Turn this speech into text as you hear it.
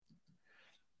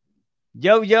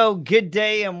Yo, good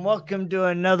day and welcome to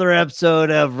another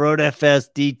episode of Road FS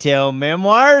Detail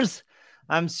Memoirs.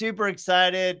 I'm super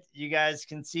excited. You guys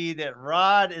can see that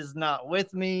Rod is not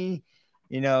with me.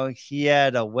 He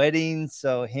had a wedding,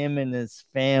 so him and his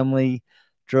family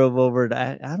drove over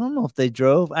to, I don't know if they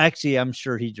drove. Actually, I'm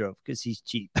sure he drove because he's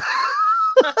cheap.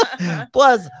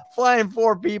 Plus, flying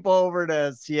four people over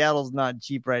to Seattle's not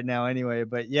cheap right now anyway.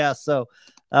 But yeah, so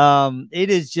it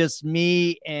is just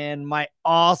me and my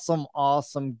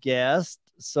awesome guest.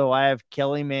 So I have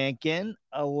Kelly Mankin.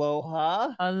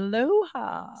 Aloha.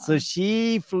 Aloha. So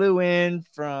she flew in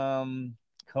from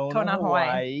Kona,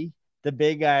 Hawaii, the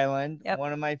Big Island,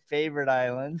 one of my favorite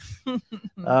islands.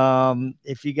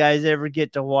 If you guys ever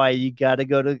get to Hawaii, you got to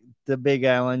go to the Big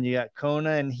Island. You got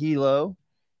Kona and Hilo.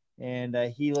 And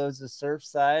Hilo's the surf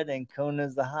side and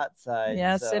Kona's the hot side.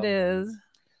 Yes, it is.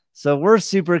 So we're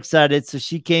super excited. So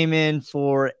she came in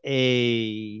for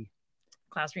a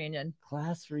class reunion.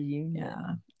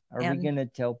 Yeah. Are we going to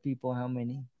tell people how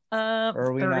many? Or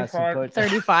are we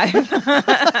 35.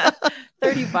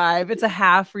 35. It's a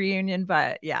half reunion,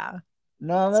 but yeah.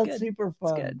 No, that's good. Super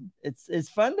fun. It's good. It's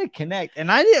fun to connect.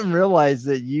 And I didn't realize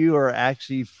that you are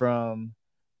actually from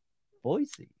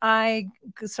Boise. I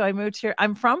moved here.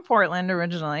 I'm from Portland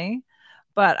originally,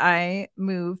 but I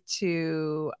moved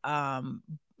here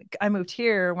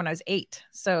when I was 8.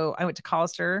 So I went to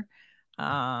Collister,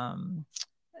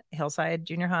 Hillside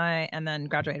Junior High, and then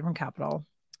graduated from Capital.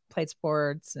 Played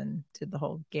sports and did the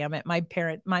whole gamut.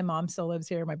 My mom still lives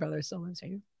here. My brother still lives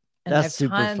here. And that's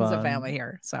super fun. Tons of family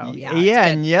here. So yeah. Yeah.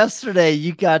 And yesterday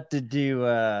you got to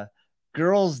do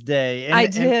Girls' Day. And, I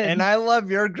did. And I love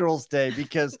your Girls' Day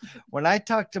because when I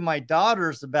talk to my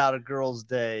daughters about a Girls'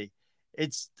 Day,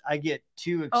 I get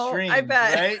two extremes. Oh, I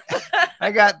bet. Right?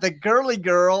 I got the girly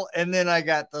girl and then I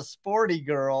got the sporty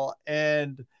girl.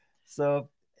 And so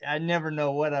I never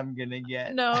know what I'm going to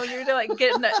get. No, you're like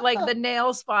getting like the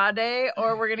nail spa day,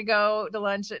 or we're going to go to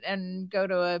lunch and go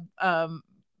to a,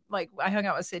 like I hung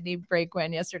out with Sydney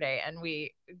Brakewen yesterday and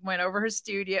we went over her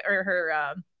studio or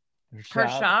her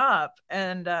shop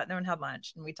and then had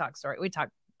lunch and we talked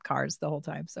cars the whole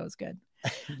time. So it's good.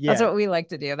 Yeah. That's what we like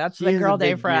to do. That's the girl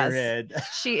day for us.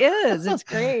 She is. It's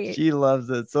great. She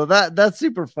loves it. So that's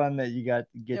super fun that you get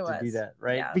to do that,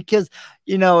 right? Yeah. Because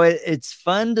it's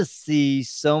fun to see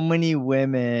so many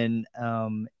women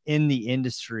in the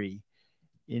industry,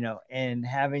 and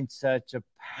having such a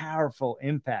powerful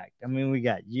impact. I mean, we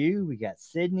got you, we got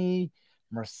Sydney,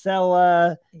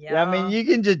 Marcella. Yeah. I mean, you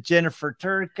can just Jennifer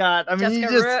Turcotte. I mean,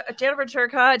 Jennifer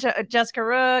Turcotte, Jessica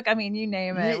Rook. I mean, you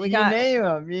name it. You name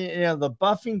them. The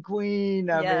buffing queen.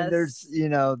 I mean, there's you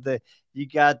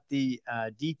got the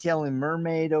detailing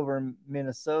mermaid over in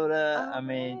Minnesota. Oh, I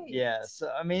mean, right. yeah. So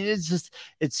I mean, it's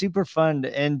super fun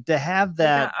and to have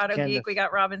that. Auto Geek. We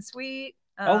got Robin Sweet.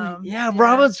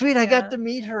 Robin Sweet. I got to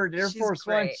meet her at Air Force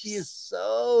One. She is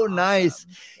so awesome. Nice.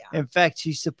 Yeah. In fact,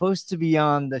 she's supposed to be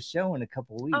on the show in a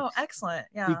couple of weeks. Oh, excellent.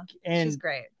 Yeah. She's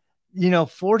great.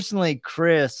 Fortunately,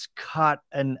 Chris caught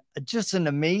just an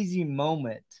amazing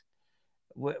moment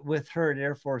with her at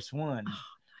Air Force One. Oh,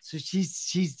 so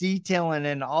she's detailing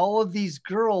and all of these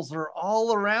girls are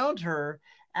all around her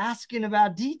asking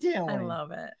about detailing. I love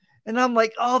it. And I'm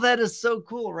like, oh, that is so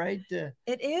cool, right?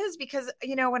 It is because,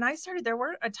 when I started, there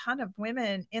weren't a ton of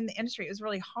women in the industry. It was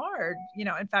really hard,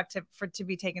 in fact, to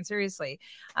be taken seriously.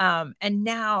 And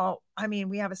now, I mean,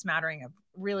 we have a smattering of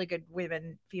really good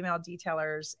women, female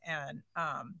detailers. And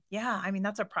I mean,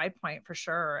 that's a pride point for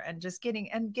sure. And just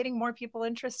getting more people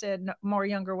interested, more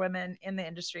younger women in the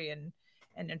industry and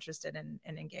interested and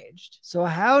engaged. So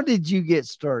how did you get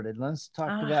started? Let's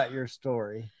talk about your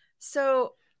story.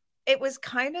 So it was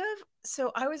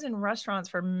so I was in restaurants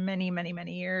for many, many,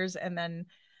 many years. And then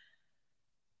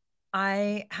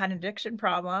I had an addiction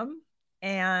problem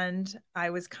and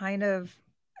I was kind of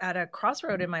at a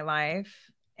crossroad in my life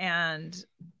and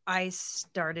I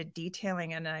started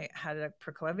detailing and I had a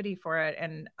proclivity for it.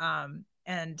 And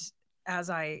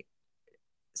as I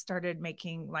started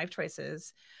making life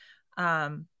choices,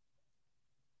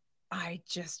 I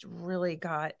just really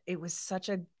it was such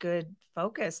a good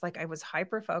focus. Like I was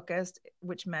hyper focused,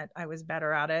 which meant I was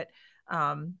better at it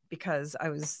because I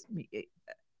was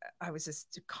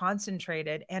just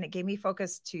concentrated and it gave me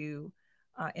focus to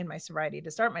in my sobriety,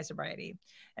 to start my sobriety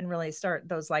and really start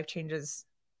those life changes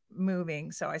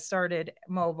moving. So I started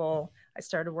mobile. I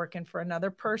started working for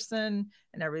another person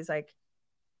and everybody's like,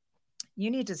 you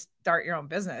need to start your own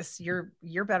business. You're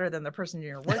better than the person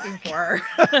you're working for.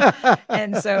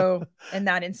 And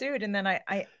that ensued. And then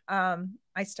I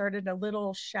started a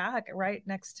little shack right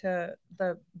next to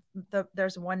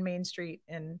there's one main street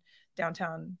in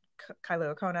downtown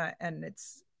Kailua Kona, and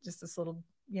it's just this little,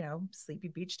 sleepy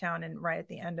beach town. And right at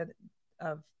the end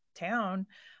of town,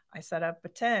 I set up a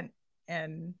tent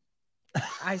and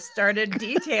I started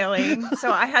detailing.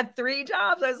 So I had 3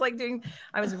 jobs. I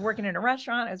was working in a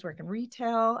restaurant. I was working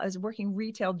retail. I was working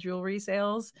retail jewelry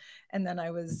sales. And then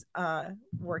I was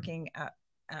working at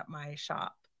my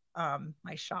shop,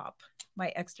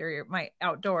 my exterior, my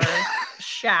outdoor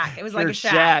shack. It was like a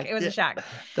shack. It was a shack.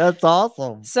 That's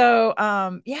awesome. So,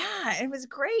 yeah, it was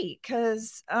great.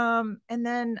 And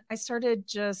then I started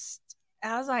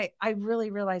as I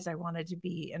really realized I wanted to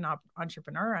be an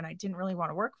entrepreneur, and I didn't really want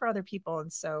to work for other people.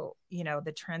 And so,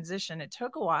 the transition, it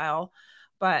took a while,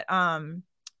 but, then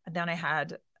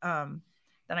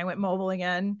I went mobile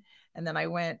again, and then I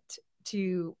went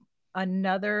to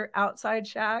another outside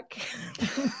shack.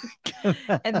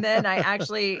 And then I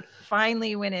actually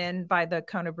finally went in by the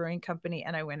Kona Brewing Company,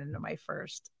 and I went into my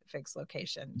first fixed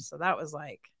location. So that was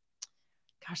like,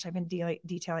 gosh, I've been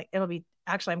detailing.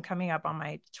 I'm coming up on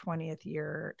my 21st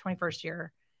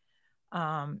year,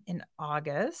 in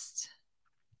August.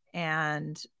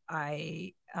 And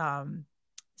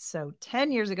so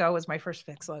 10 years ago was my first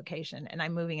fixed location, and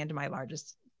I'm moving into my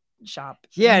largest shop.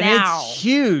 Yeah, now. And it's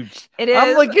huge. It is.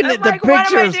 I'm looking at the pictures.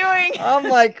 What am I doing? I'm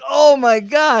like, oh my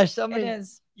gosh. I mean, it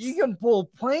is. You can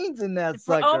pull planes in that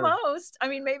sucker. Almost. I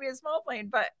mean, maybe a small plane,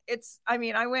 but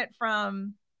I went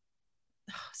from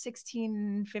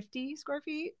 1,650 square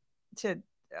feet to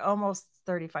almost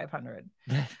 3,500.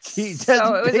 Jeez,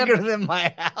 that's bigger than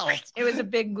my house. It was a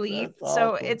big leap.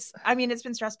 So it's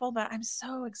been stressful, but I'm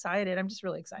so excited. I'm just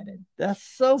really excited. That's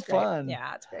so fun. Great.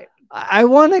 Yeah, it's great. I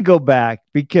want to go back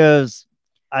because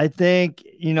I think,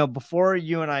 before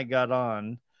you and I got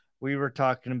on, we were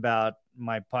talking about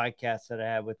my podcast that I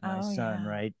had with my son,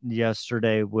 right?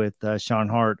 Yesterday with Sean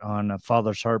Hart on a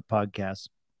Father's Heart podcast.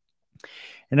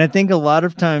 And I think a lot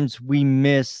of times we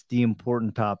miss the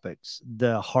important topics,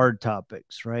 the hard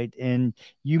topics, right? And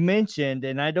you mentioned,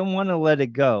 and I don't want to let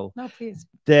it go. No, please.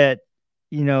 That,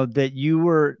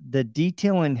 the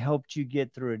detailing helped you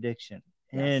get through addiction.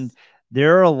 Yes. And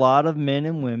there are a lot of men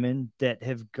and women that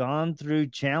have gone through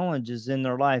challenges in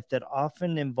their life that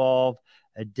often involve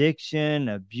addiction,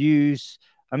 abuse.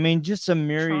 I mean, just a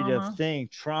myriad of things,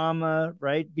 trauma,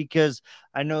 right? Because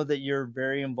I know that you're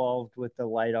very involved with the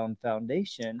Light On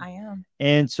Foundation. I am.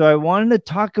 And so I wanted to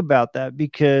talk about that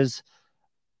because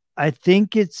I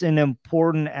think it's an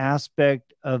important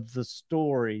aspect of the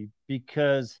story,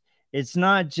 because it's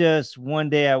not just one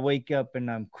day I wake up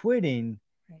and I'm quitting.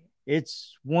 Right.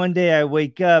 It's one day I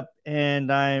wake up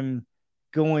and I'm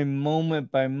going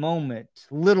moment by moment,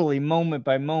 literally moment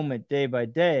by moment, day by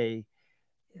day.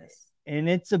 Yes. And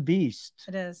it's a beast.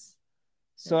 It is.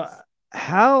 So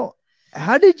how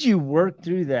did you work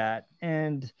through that?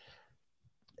 And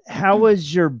how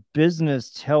was your business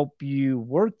to help you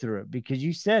work through it? Because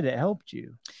you said it helped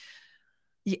you.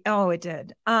 Yeah, oh, it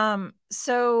did.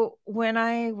 So when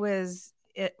I was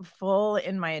full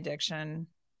in my addiction,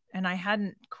 and I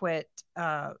hadn't quit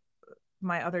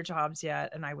my other jobs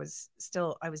yet, and I was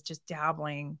just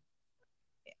dabbling,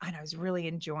 and I was really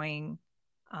enjoying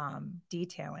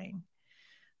detailing,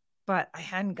 but I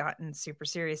hadn't gotten super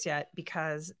serious yet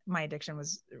because my addiction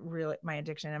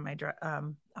and my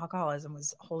alcoholism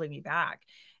was holding me back.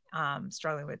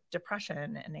 Struggling with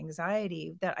depression and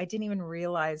anxiety that I didn't even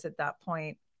realize at that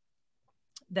point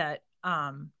that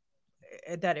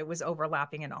it was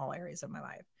overlapping in all areas of my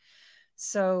life.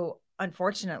 So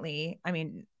unfortunately, I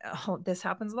mean, this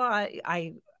happens a lot.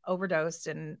 I overdosed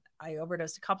a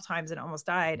couple times and almost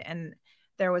died. And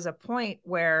there was a point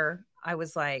where I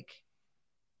was like,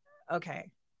 okay,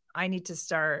 I need to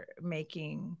start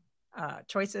making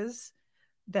choices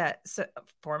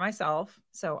for myself.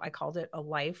 So I called it a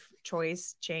life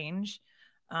choice change.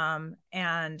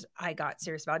 And I got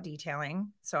serious about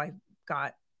detailing. So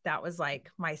that was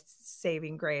like my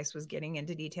saving grace, was getting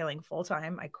into detailing full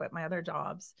time. I quit my other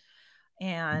jobs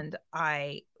and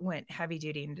I went heavy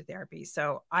duty into therapy.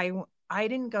 So I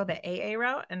didn't go the AA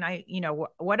route, and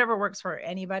whatever works for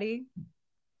anybody,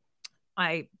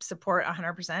 I support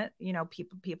 100%.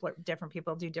 People are different.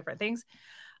 People do different things.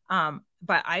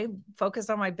 But I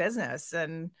focused on my business,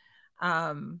 and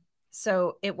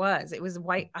so it was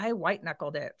I white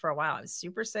knuckled it for a while. I was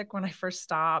super sick when I first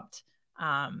stopped.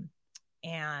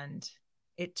 And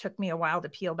it took me a while to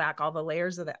peel back all the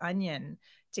layers of the onion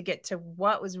to get to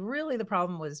what was really the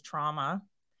problem, was trauma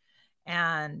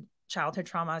and childhood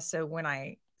trauma. So when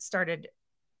I started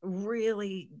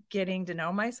really getting to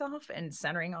know myself and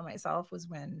centering on myself was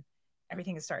when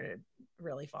everything started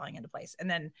really falling into place. And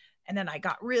then I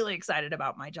got really excited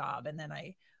about my job. And then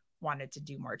I wanted to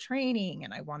do more training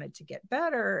and I wanted to get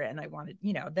better. And I wanted,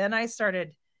 then I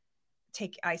started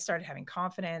having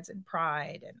confidence and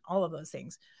pride and all of those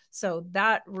things. So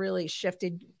that really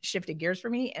shifted gears for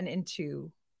me and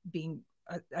into being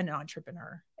an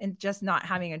entrepreneur and just not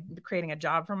creating a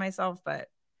job for myself, but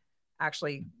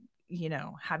actually,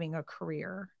 having a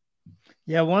career.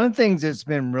 Yeah. One of the things that's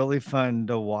been really fun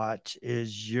to watch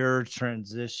is your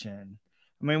transition.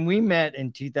 I mean, we met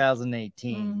in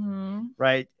 2018,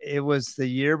 right? It was the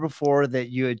year before that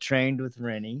you had trained with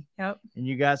Rennie. Yep. And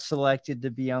you got selected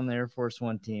to be on the Air Force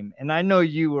One team. And I know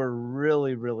you were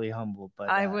really, really humbled by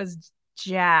that. I was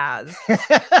jazzed.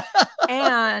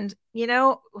 And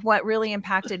what really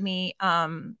impacted me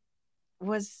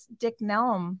was Dick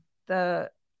Nelm, the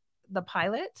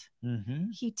pilot.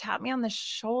 He tapped me on the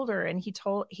shoulder and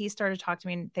he started talking to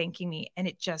me and thanking me.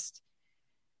 And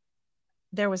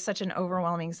there was such an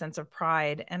overwhelming sense of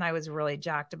pride. And I was really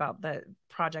jacked about the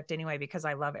project anyway, because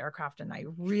I love aircraft and I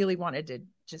really wanted to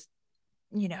just,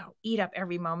 eat up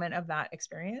every moment of that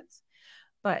experience.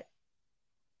 But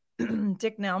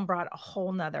Dick Nelm brought a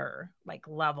whole nother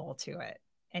level to it.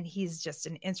 And he's just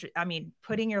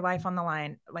putting your life on the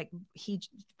line. Like, he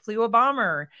flew a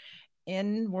bomber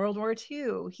in World War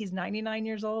II. He's 99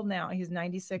 years old now. He was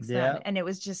 96 then. And it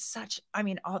was just such,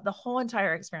 the whole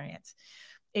entire experience.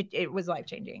 It was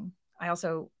life-changing.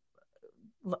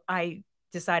 I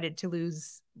decided to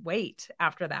lose weight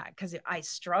after that because I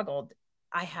struggled.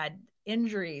 I had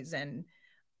injuries and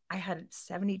I had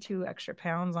 72 extra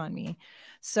pounds on me.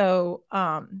 So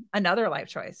another life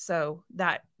choice. So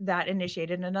that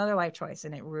initiated another life choice,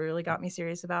 and it really got me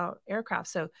serious about aircraft.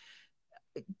 So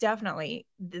definitely,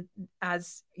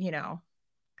 as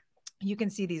you can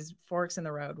see these forks in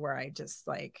the road where I just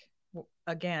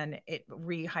again, it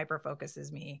hyper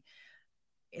focuses me.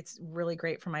 It's really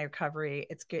great for my recovery.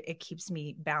 It's good. It keeps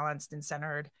me balanced and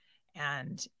centered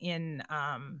and in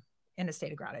a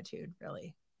state of gratitude,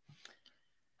 really.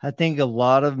 I think a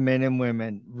lot of men and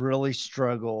women really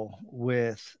struggle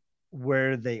with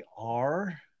where they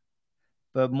are,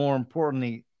 but more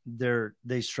importantly,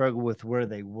 they struggle with where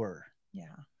they were.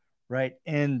 Yeah. Right.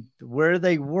 And where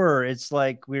they were, it's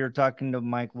like we were talking to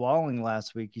Mike Walling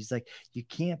last week. He's like, you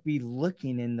can't be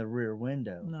looking in the rear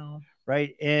window. No.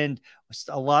 Right. And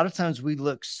a lot of times we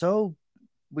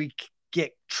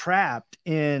get trapped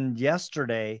in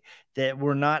yesterday that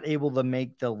we're not able to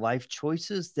make the life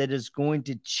choices that is going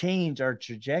to change our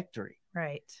trajectory.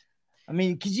 Right. I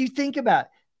mean, because you think about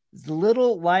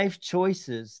little life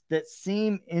choices that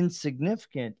seem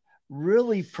insignificant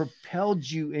really propelled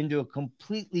you into a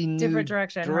completely new different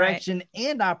direction right?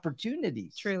 And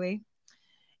opportunities. Truly.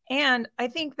 And I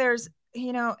think there's,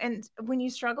 and when you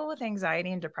struggle with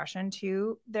anxiety and depression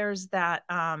too, there's that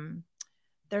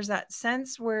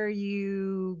sense where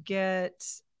you get,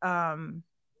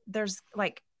 there's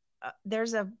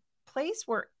a place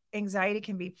where anxiety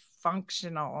can be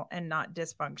functional and not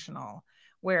dysfunctional,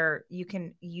 where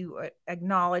you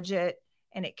acknowledge it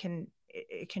and it can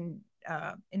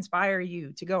inspire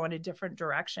you to go in a different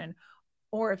direction.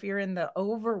 Or if you're in the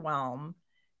overwhelm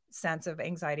sense of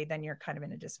anxiety, then you're kind of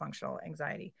in a dysfunctional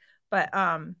anxiety. But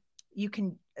you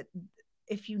can,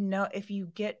 if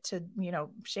you get to,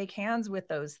 shake hands with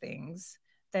those things,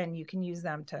 then you can use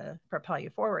them to propel you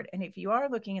forward. And if you are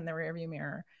looking in the rearview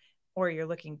mirror or you're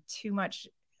looking too much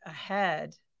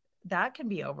ahead, that can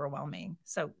be overwhelming.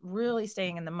 So really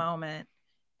staying in the moment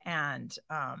and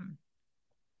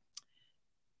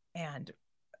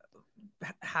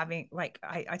having,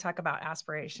 I talk about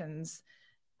aspirations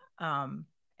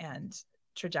and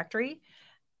trajectory.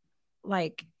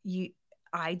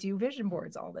 I do vision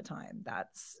boards all the time.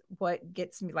 That's what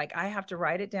gets me. I have to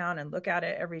write it down and look at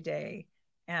it every day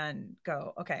and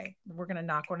go, okay, we're going to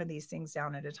knock one of these things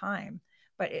down at a time.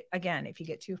 But again, if you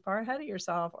get too far ahead of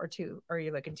yourself or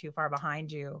you're looking too far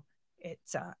behind you, it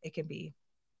can be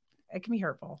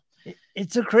hurtful.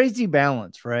 It's a crazy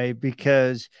balance, right?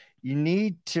 Because you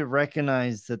need to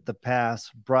recognize that the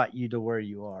past brought you to where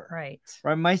you are. Right.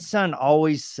 My son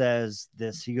always says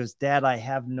this. He goes, Dad, I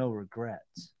have no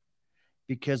regrets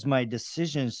because my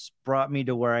decisions brought me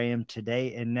to where I am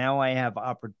today. And now I have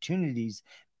opportunities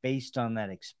based on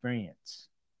that experience.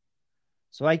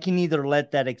 So I can either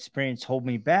let that experience hold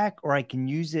me back or I can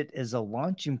use it as a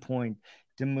launching point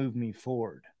to move me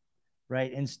forward,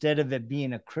 right? Instead of it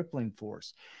being a crippling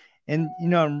force. And,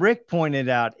 Rick pointed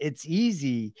out, it's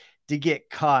easy to get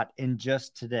caught in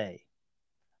just today.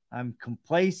 I'm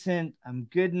complacent. I'm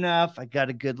good enough. I got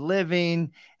a good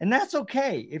living. And that's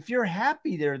okay. If you're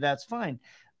happy there, that's fine.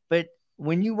 But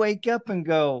when you wake up and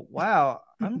go, wow,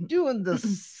 I'm doing the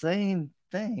same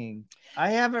thing.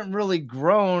 I haven't really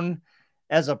grown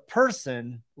as a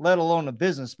person, let alone a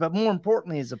business, but more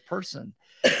importantly, as a person.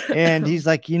 And he's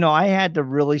like, I had to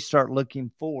really start looking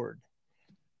forward.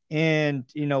 And,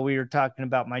 we were talking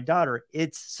about my daughter.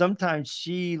 It's sometimes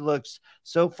she looks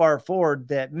so far forward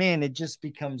that, man, it just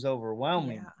becomes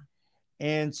overwhelming. Yeah.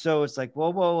 And so it's like,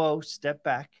 whoa, step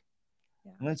back.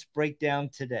 Yeah. Let's break down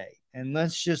today and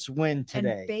let's just win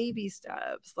today. And baby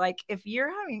steps. Like if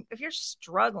you're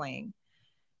struggling,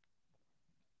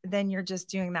 then you're just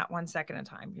doing that 1 second at a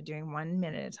time. You're doing 1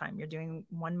 minute at a time. You're doing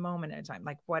 1 moment at a time,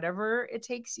 like whatever it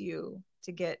takes you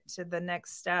to get to the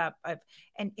next step.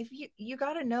 And if you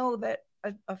got to know that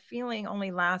a feeling only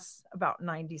lasts about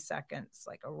 90 seconds,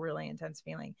 like a really intense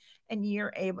feeling, and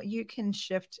you can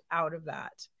shift out of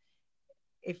that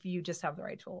if you just have the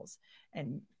right tools.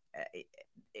 And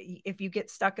if you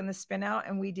get stuck in the spin out,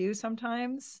 and we do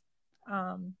sometimes.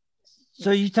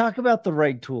 So you talk about the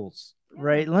right tools.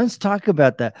 Right. Let's talk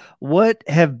about that. What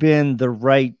have been the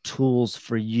right tools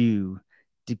for you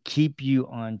to keep you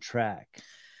on track?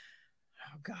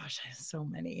 Oh gosh, so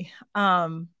many.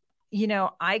 I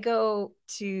go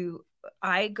to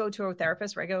a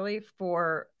therapist regularly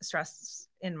for stress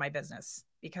in my business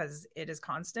because it is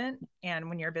constant. And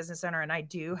when you're a business owner, and I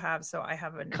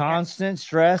have a constant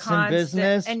stress in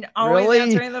business and always really?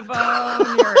 Answering the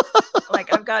phone.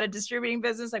 Like I've got a distributing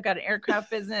business, I've got an aircraft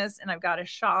business, and I've got a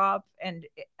shop, and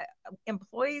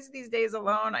employees these days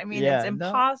alone. I mean, it's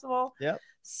impossible. No. Yep.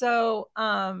 So,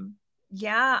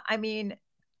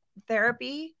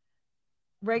 therapy,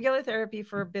 regular therapy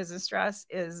for business stress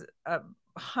is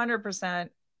 100%.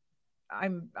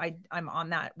 I'm on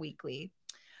that weekly.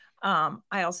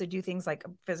 I also do things like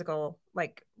physical,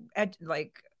 like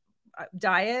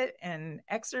diet and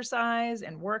exercise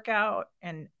and workout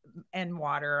and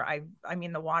water. I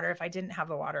mean, the water, if I didn't have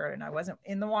the water and I wasn't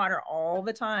in the water all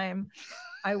the time,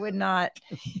 I would not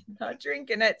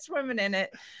drinking it, swimming in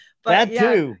it. But that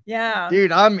too. Yeah.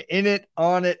 Dude, I'm in it,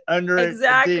 on it, under it.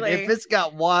 Exactly. Dude, if it's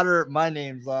got water, my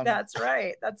name's on That's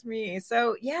right. That's me.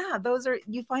 So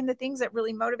you find the things that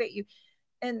really motivate you,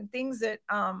 and things that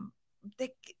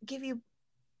give you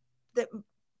that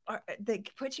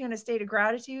put you in a state of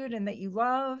gratitude and that you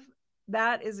love.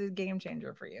 That is a game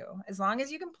changer for you. As long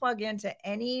as you can plug into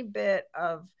any bit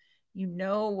of,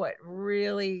 what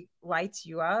really lights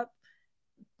you up,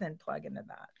 then plug into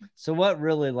that. So what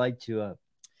really lights you up?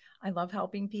 I love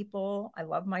helping people. I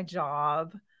love my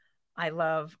job. I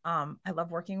love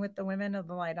working with the women of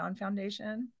the Light On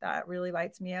Foundation. That really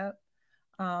lights me up.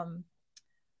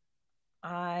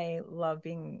 I love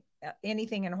being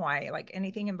anything in Hawaii, like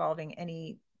anything involving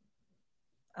any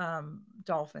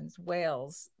dolphins,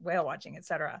 whales, whale watching,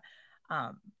 etc.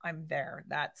 I'm there.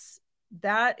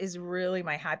 That is really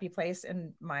my happy place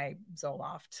in my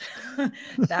Zoloft.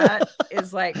 That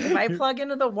is like, if I plug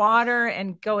into the water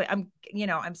and go, I'm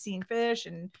seeing fish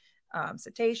and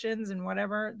cetaceans and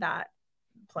whatever, that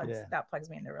plugs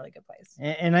me into a really good place.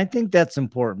 And I think that's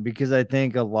important, because I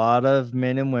think a lot of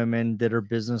men and women that are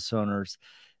business owners,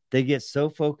 they get so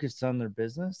focused on their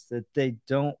business that they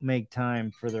don't make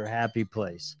time for their happy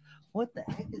place. What the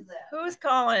heck is that? Who's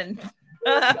calling?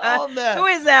 Who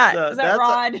is that? Is that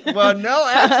Rod? Well, no,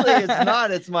 actually it's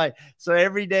not. It's so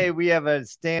every day we have a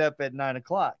stand up at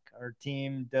 9:00. Our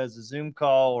team does a Zoom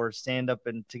call or stand up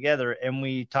together, and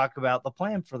we talk about the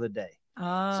plan for the day.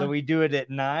 So we do it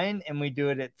at 9 and we do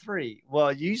it at 3.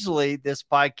 Well, usually this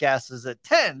podcast is at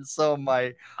 10. So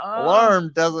my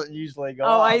alarm doesn't usually go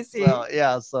off. I see.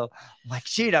 So I'm like,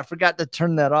 shoot, I forgot to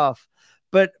turn that off.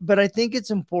 But I think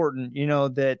it's important,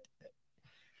 that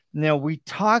we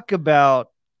talk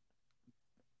about,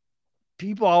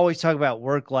 people always talk about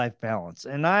work-life balance.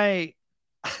 And I'm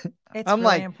really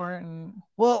like, important.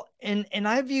 Well, and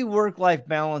I view work-life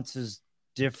balance as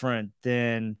different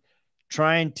than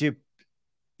trying to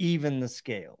even the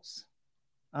scales.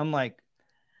 I'm like,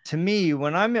 to me,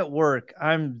 when I'm at work,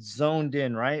 I'm zoned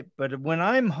in, right? But when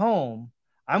I'm home,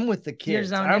 I'm with the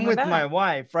kids. I'm with my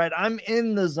wife, right? I'm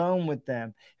in the zone with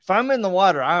them. If I'm in the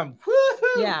water, I'm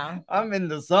in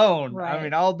the zone. Right. I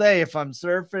mean, all day, if I'm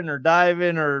surfing or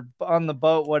diving or on the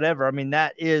boat, whatever. I mean,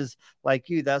 that is, like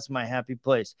you, that's my happy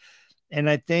place. And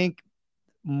I think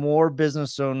more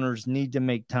business owners need to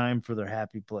make time for their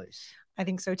happy place. I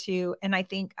think so too. And I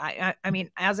think, I mean,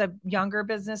 as a younger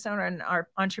business owner and our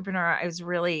entrepreneur, I was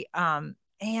really,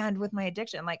 and with my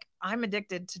addiction, like I'm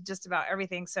addicted to just about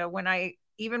everything. So when I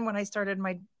started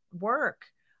my work,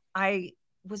 I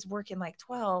was working like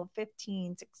 12,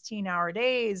 15, 16-hour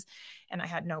days, and I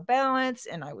had no balance,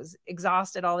 and I was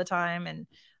exhausted all the time. And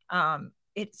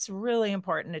it's really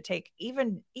important to take,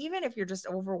 even if you're just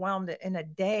overwhelmed in a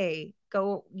day,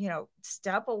 go,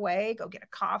 step away, go get a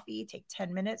coffee, take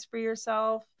 10 minutes for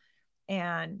yourself,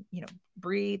 and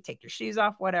breathe, take your shoes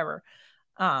off, whatever.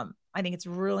 I think it's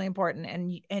really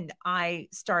important. And I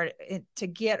started to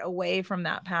get away from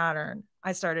that pattern.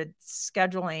 I started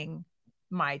scheduling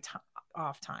my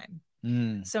off time.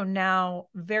 So now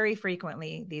very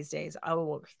frequently these days I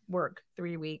will work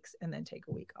 3 weeks and then take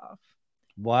a week off.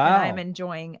 Wow. And I'm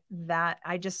enjoying that.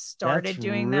 I just started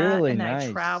doing that, and then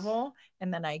I travel,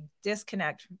 and then I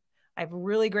disconnect. I have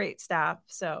really great staff.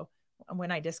 So when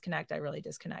I disconnect, I really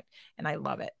disconnect, and I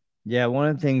love it. Yeah. One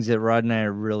of the things that Rod and I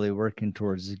are really working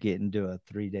towards is getting to a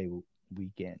 3-day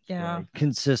weekend. Yeah. Right?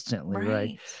 Consistently.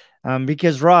 Right.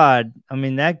 Because Rod, I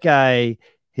mean, that guy,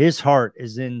 his heart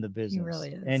is in the business. He really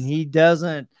is.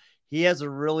 And he has a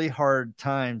really hard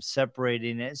time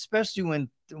separating it, especially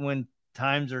when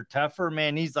times are tougher,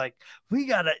 man. He's like, we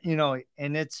gotta,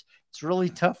 and it's really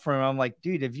tough for him. I'm like,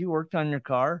 dude, have you worked on your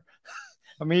car?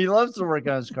 I mean, he loves to work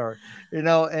on his car,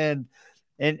 and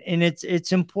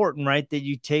it's important, right, that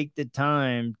you take the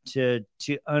time to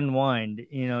unwind.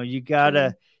 You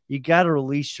gotta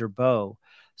release your bow.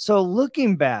 So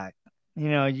looking back,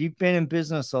 you've been in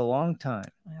business a long time.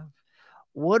 Yeah.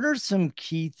 What are some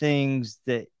key things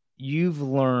that you've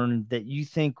learned that you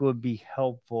think would be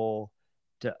helpful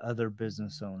to other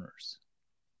business owners?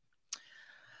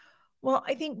 Well,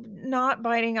 I think not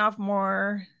biting off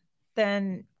more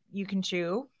than you can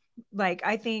chew. Like,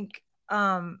 I think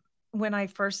when I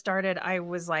first started, I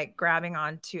was like grabbing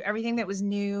on to everything that was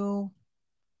new.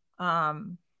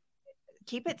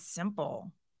 Keep it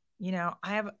simple.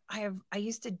 I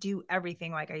used to do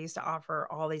everything. Like, I used to offer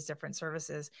all these different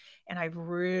services, and I've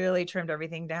really trimmed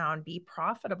everything down. Be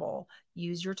profitable,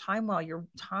 use your time well. Your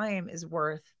time is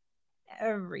worth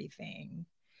everything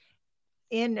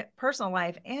in personal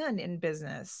life and in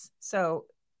business. So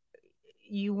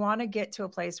you want to get to a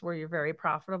place where you're very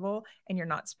profitable and you're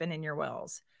not spinning your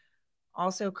wheels.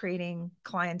 Also creating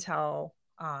client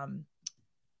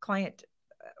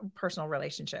personal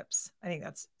relationships. I think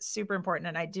that's super important.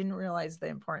 And I didn't realize the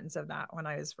importance of that when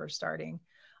I was first starting.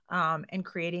 And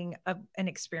creating an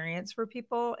experience for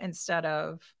people instead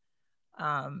of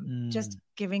just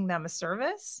giving them a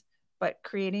service, but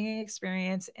creating an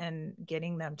experience and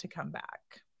getting them to come back.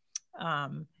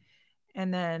 And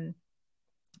then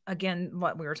again,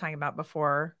 what we were talking about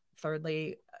before,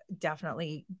 thirdly,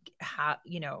 definitely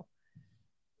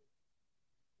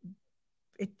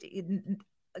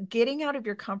getting out of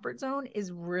your comfort zone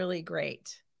is really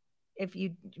great. If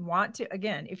you want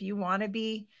to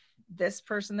be this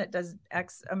person that does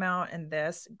X amount and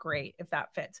this, great, if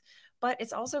that fits. But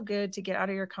it's also good to get out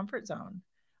of your comfort zone.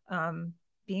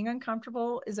 Being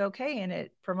uncomfortable is okay, and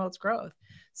it promotes growth.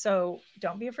 So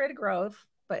don't be afraid of growth,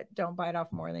 but don't bite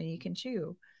off more than you can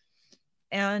chew.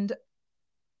 And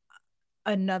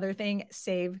another thing,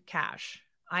 save cash.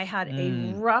 I had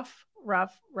a rough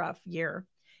year,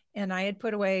 and I had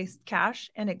put away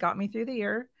cash, and it got me through the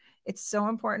year. It's so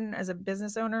important as a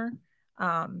business owner.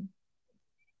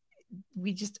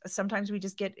 Sometimes we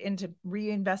just get into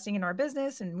reinvesting in our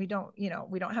business, and we don't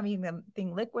have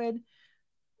anything liquid.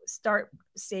 Start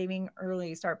saving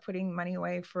early, start putting money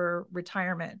away for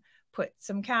retirement, put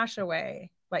some cash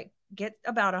away, like get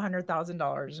about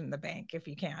 $100,000 in the bank if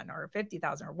you can, or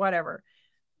 50,000 or whatever.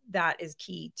 That is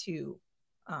key to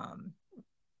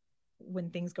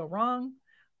when things go wrong,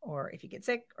 or if you get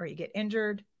sick or you get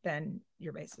injured, then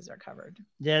your bases are covered.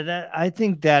 Yeah, I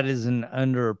think that is an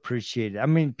underappreciated. I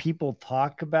mean, people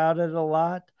talk about it a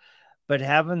lot, but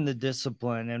having the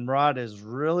discipline, and Rod is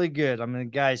really good. I mean, the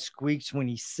guy squeaks when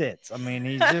he sits. I mean,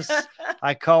 he's just,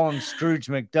 I call him Scrooge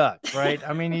McDuck, right?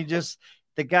 I mean,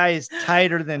 the guy is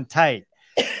tighter than tight,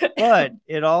 but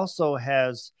it also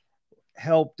has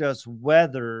helped us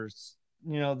weather,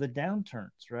 the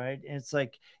downturns, right? And it's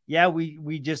like, yeah, we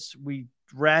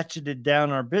ratcheted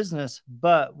down our business,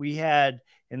 but we had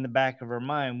in the back of our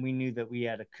mind, we knew that we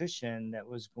had a cushion that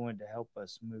was going to help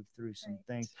us move through some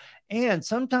things. And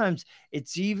sometimes it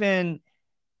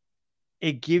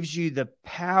gives you the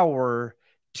power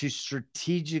to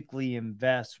strategically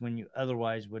invest when you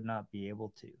otherwise would not be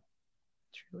able to.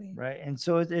 Truly. Right. And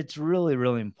so it's really,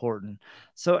 really important.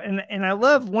 So, and I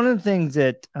love one of the things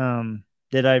that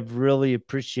I've really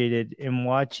appreciated in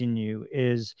watching you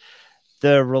is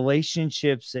the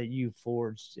relationships that you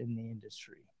forged in the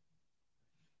industry.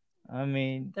 I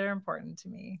mean, they're important to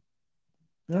me.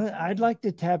 Definitely. I'd like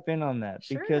to tap in on that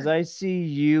because I see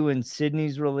you and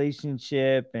Sydney's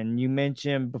relationship, and you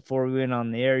mentioned before we went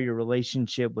on the air your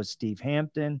relationship with Steve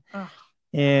Hampton. Oh.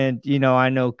 And, you know, I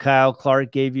know Kyle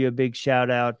Clark gave you a big shout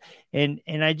out. And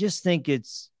I just think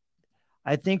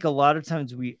I think a lot of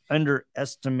times we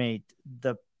underestimate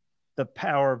the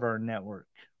power of our network.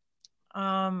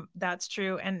 That's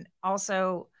true. And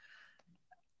also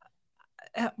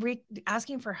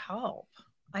asking for help.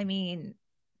 I mean,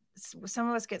 some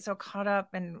of us get so caught up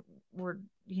and we're,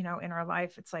 you know, in our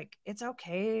life, it's like, it's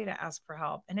okay to ask for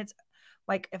help. And it's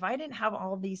like, if I didn't have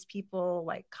all these people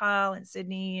like Kyle and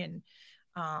Sydney and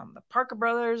the Parker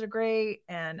brothers are great.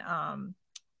 And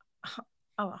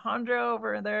Alejandro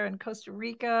over there in Costa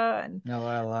Rica. And no,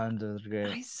 Alejandro's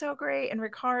great. He's so great. And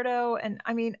Ricardo. And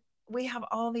I mean, we have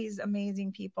all these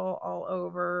amazing people all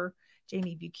over.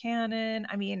 Jamie Buchanan.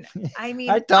 I mean, I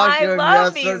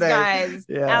love these guys.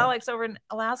 Yeah. Alex over in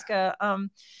Alaska.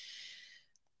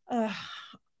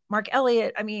 Mark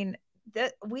Elliott. I mean,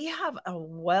 that we have a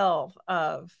wealth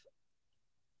of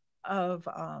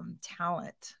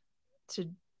talent to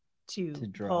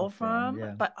pull from,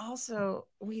 yeah. But also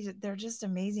they're just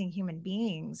amazing human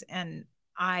beings. And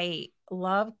I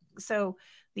love, so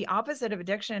the opposite of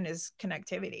addiction is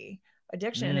connectivity.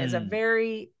 Addiction is a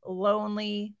very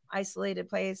lonely, isolated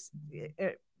place.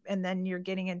 And then you're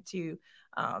getting into,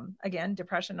 again,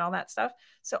 depression, all that stuff.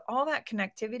 So all that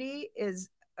connectivity is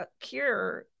a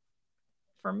cure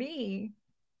for me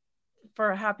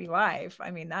for a happy life.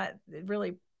 I mean, that it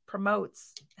really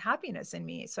promotes happiness in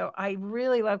me. So I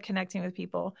really love connecting with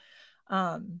people.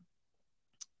 And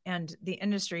the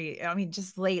industry, I mean,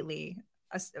 just lately,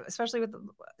 especially with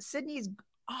Sydney's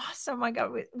awesome. My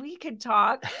God, we could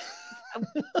talk.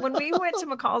 When we went to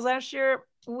McCall's last year,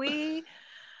 we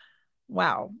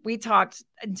talked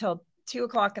until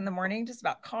 2:00 in the morning, just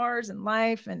about cars and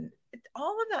life. And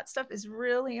all of that stuff is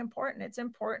really important. It's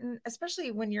important,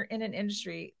 especially when you're in an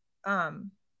industry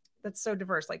that's so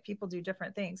diverse. Like, people do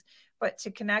different things, but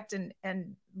to connect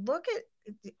and look at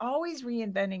always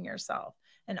reinventing yourself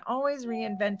and always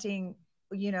reinventing,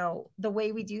 you know, the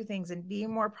way we do things and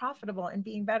being more profitable and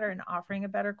being better and offering a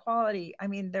better quality. I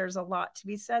mean, there's a lot to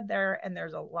be said there, and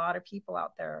there's a lot of people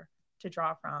out there to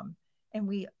draw from. And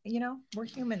we, you know, we're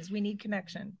humans. We need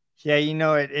connection. Yeah, you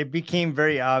know, it became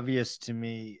very obvious to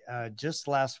me just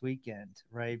last weekend,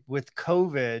 right? With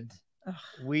COVID,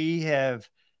 we have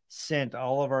sent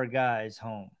all of our guys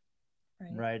home,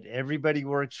 right? Everybody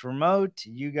works remote.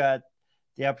 You got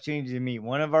the opportunity to meet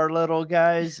one of our little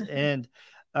guys. And,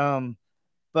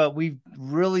 but we've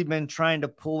really been trying to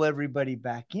pull everybody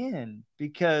back in,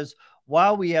 because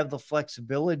while we have the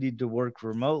flexibility to work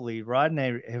remotely, Rod and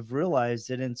I have realized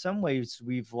that in some ways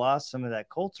we've lost some of that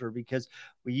culture, because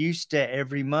we used to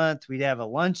every month we'd have a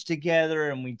lunch together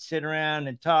and we'd sit around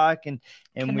and talk and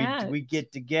we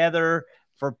get together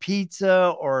for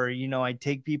pizza, or, you know, I'd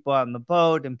take people out on the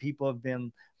boat, and people have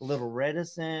been a little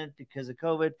reticent because of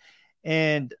COVID.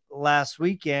 And last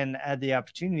weekend I had the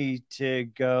opportunity to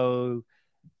go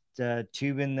to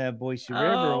tube in the Boise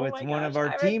River with one of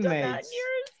our teammates.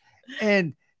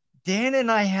 And Dan and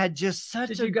I had just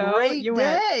such a great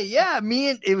day. Yeah,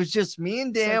 it was just me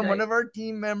and Dan, one of our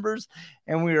team members,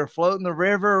 and we were floating the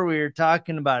river. We were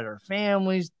talking about our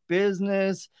families,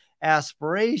 business,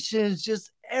 aspirations,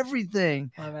 just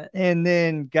everything. Love it. And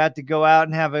then got to go out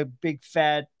and have a big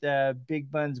fat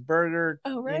Big Buns burger,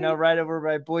 you know, right over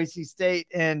by Boise State,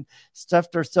 and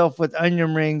stuffed ourselves with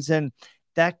onion rings. And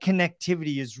that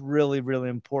connectivity is really, really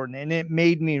important. And it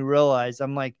made me realize,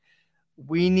 I'm like,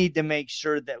 we need to make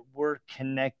sure that we're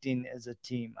connecting as a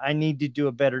team. I need to do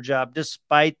a better job,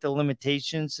 despite the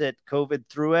limitations that COVID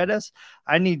threw at us.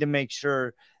 I need to make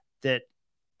sure that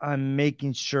I'm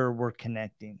making sure we're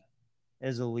connecting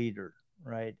as a leader.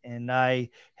 Right. And I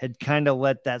had kind of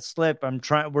let that slip.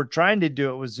 We're trying to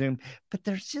do it with Zoom, but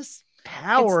there's just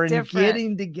power in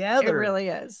getting together. It really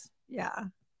is. Yeah.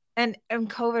 And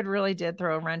COVID really did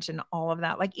throw a wrench in all of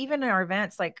that. Like, even in our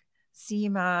events, like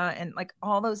SEMA and like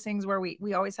all those things where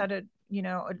we always had a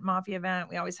mafia event.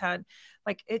 We always had,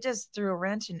 like, it just threw a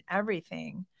wrench in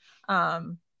everything.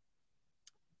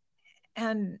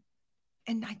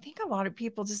 And I think a lot of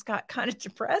people just got kind of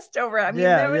depressed over it. I mean,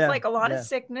 there was like a lot of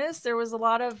sickness. There was a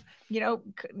lot of, you know,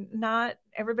 not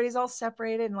everybody's all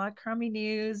separated, and a lot of crummy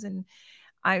news. And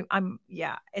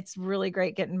it's really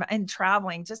great getting and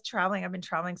traveling. I've been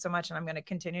traveling so much, and I'm going to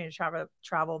continue to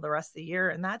travel the rest of the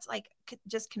year. And that's like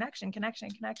just connection.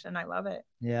 I love it.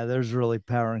 Yeah, there's really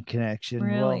power in connection.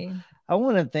 Really. Well, I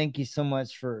want to thank you so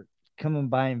much for coming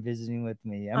by and visiting with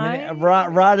me. I mean,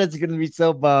 Rod is going to be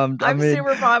so bummed. I'm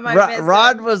super bummed.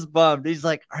 Rod was bummed. He's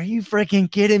like, "Are you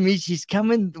freaking kidding me? She's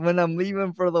coming when I'm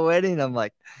leaving for the wedding." I'm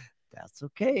like, "That's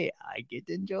okay. I get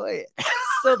to enjoy it."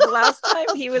 So the last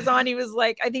time he was on, he was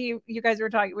like, I think you guys were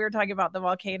talking, we were talking about the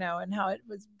volcano and how it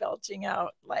was belching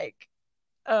out like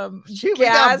Shoot,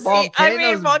 gas. we got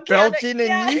volcanoes belching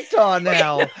in Utah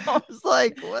now. It's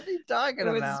like, what are you talking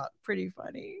it was about? pretty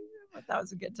funny, but that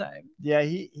was a good time. Yeah,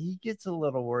 he gets a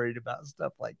little worried about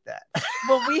stuff like that.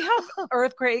 Well, we have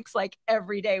earthquakes like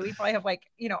every day. We probably have like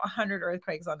 100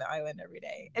 earthquakes on the island every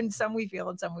day, and some we feel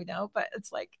and some we don't. But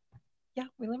it's like, yeah,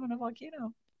 we live on a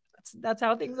volcano. That's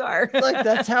how things are. Like,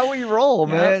 that's how we roll,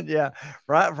 man. Yep. Yeah.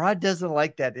 Rod doesn't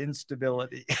like that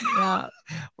instability. Yeah.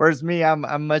 Whereas me,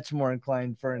 I'm much more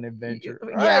inclined for an adventure.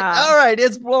 Yeah. All right.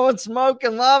 It's blowing smoke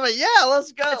and lava. Yeah,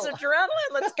 let's go. It's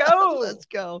adrenaline. Let's go. Let's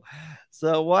go.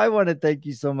 So, well, I want to thank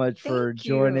you so much for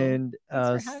joining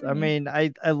us. I mean,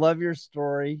 I love your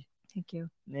story. Thank you.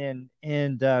 And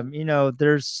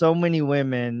there's so many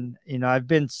women, I've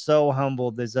been so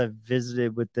humbled as I've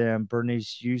visited with them.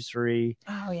 Bernice Ussery.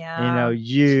 Oh yeah.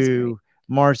 You,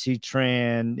 Marcy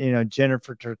Tran,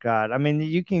 Jennifer Turcotte. I mean,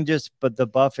 you can but the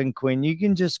Buffin Queen, you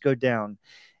can just go down.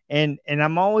 And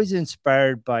I'm always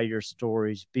inspired by your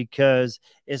stories because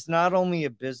it's not only a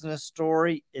business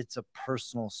story, it's a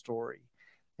personal story.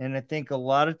 And I think a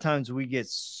lot of times we get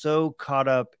so caught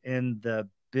up in the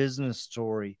business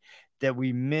story that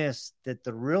we miss that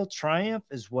the real triumph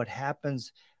is what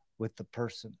happens with the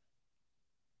person.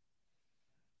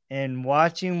 And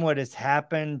watching what has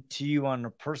happened to you on a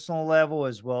personal level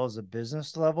as well as a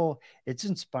business level, it's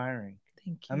inspiring.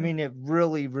 Thank you. I mean, it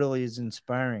really, really is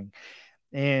inspiring.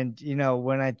 And,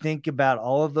 when I think about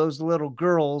all of those little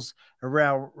girls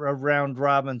around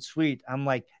Robin Sweet, I'm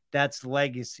like, that's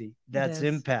legacy, that's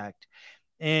impact.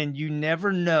 And you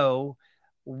never know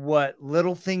what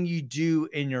little thing you do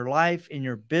in your life, in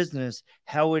your business,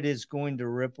 how it is going to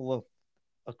ripple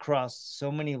across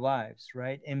so many lives,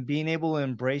 right? And being able to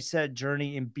embrace that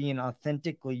journey and being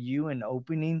authentically you and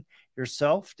opening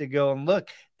yourself to go and look,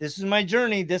 this is my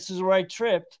journey. This is where I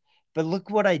tripped, but look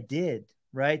what I did,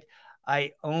 right?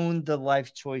 I own the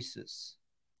life choices.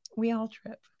 We all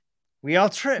trip. We all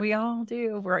trip. We all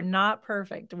do. We're not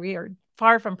perfect. We are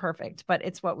far from perfect, but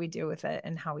it's what we do with it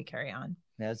and how we carry on.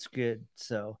 That's good.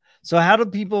 So how do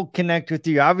people connect with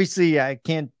you? Obviously, I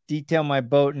can't detail my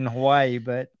boat in Hawaii,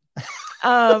 but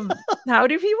how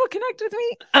do people connect with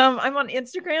me? I'm on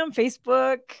Instagram,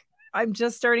 Facebook. I'm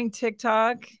just starting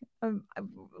TikTok. I'm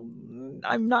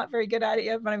not very good at it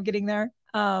yet, but I'm getting there.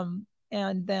 And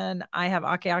then I have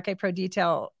Ake Pro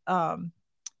Detail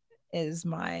is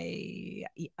my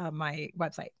my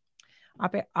website,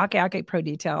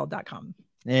 akeprodetail.com.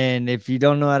 And if you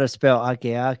don't know how to spell Ake,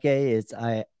 it's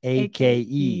Ake.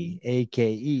 Ake.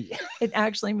 It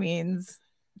actually means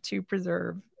to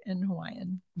preserve in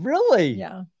Hawaiian. Really?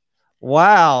 Yeah.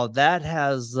 Wow, that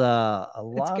has a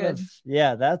lot good.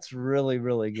 That's really,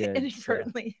 really good.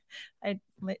 Inadvertently,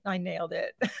 I nailed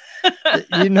it.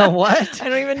 You know what? I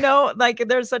don't even know. Like,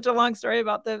 there's such a long story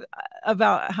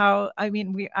about how, I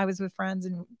mean, I was with friends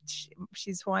and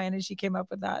she's Hawaiian and she came up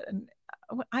with that. And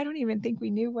I don't even think we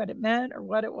knew what it meant or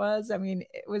what it was. I mean,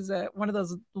 it was one of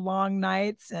those long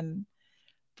nights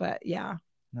but yeah,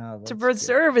 to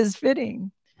preserve is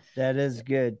fitting. That is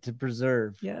good, to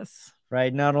preserve. Yes.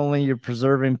 Right. Not only you're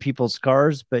preserving people's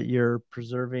scars, but you're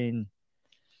preserving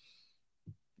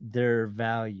their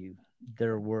value,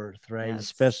 their worth, right? Yes.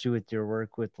 Especially with your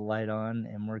work with Light On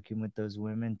and working with those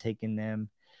women, taking them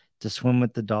to swim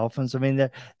with the dolphins. I mean,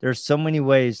 there's so many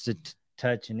ways to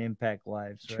touch and impact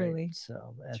lives. Truly. Right?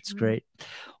 So that's great.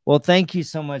 Well, thank you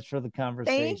so much for the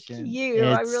conversation. Thank you.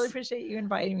 I really appreciate you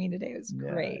inviting me today. It was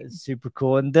great. Yeah, it's super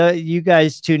cool. And you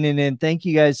guys tuning in, thank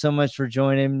you guys so much for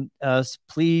joining us.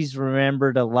 Please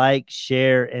remember to like,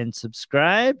 share, and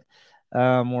subscribe.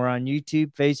 We're on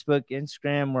YouTube, Facebook,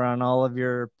 Instagram. We're on all of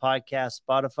your podcasts,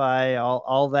 Spotify,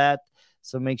 all that.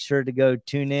 So make sure to go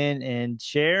tune in and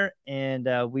share. And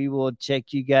we will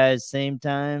check you guys same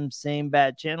time, same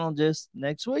bat channel, just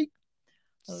next week.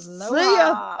 Aloha. See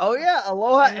ya. Oh, yeah.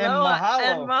 Aloha and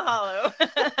mahalo. And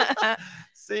mahalo.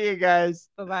 See you guys.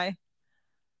 Bye-bye.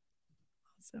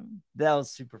 Awesome. That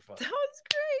was super fun. That was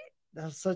great. That was such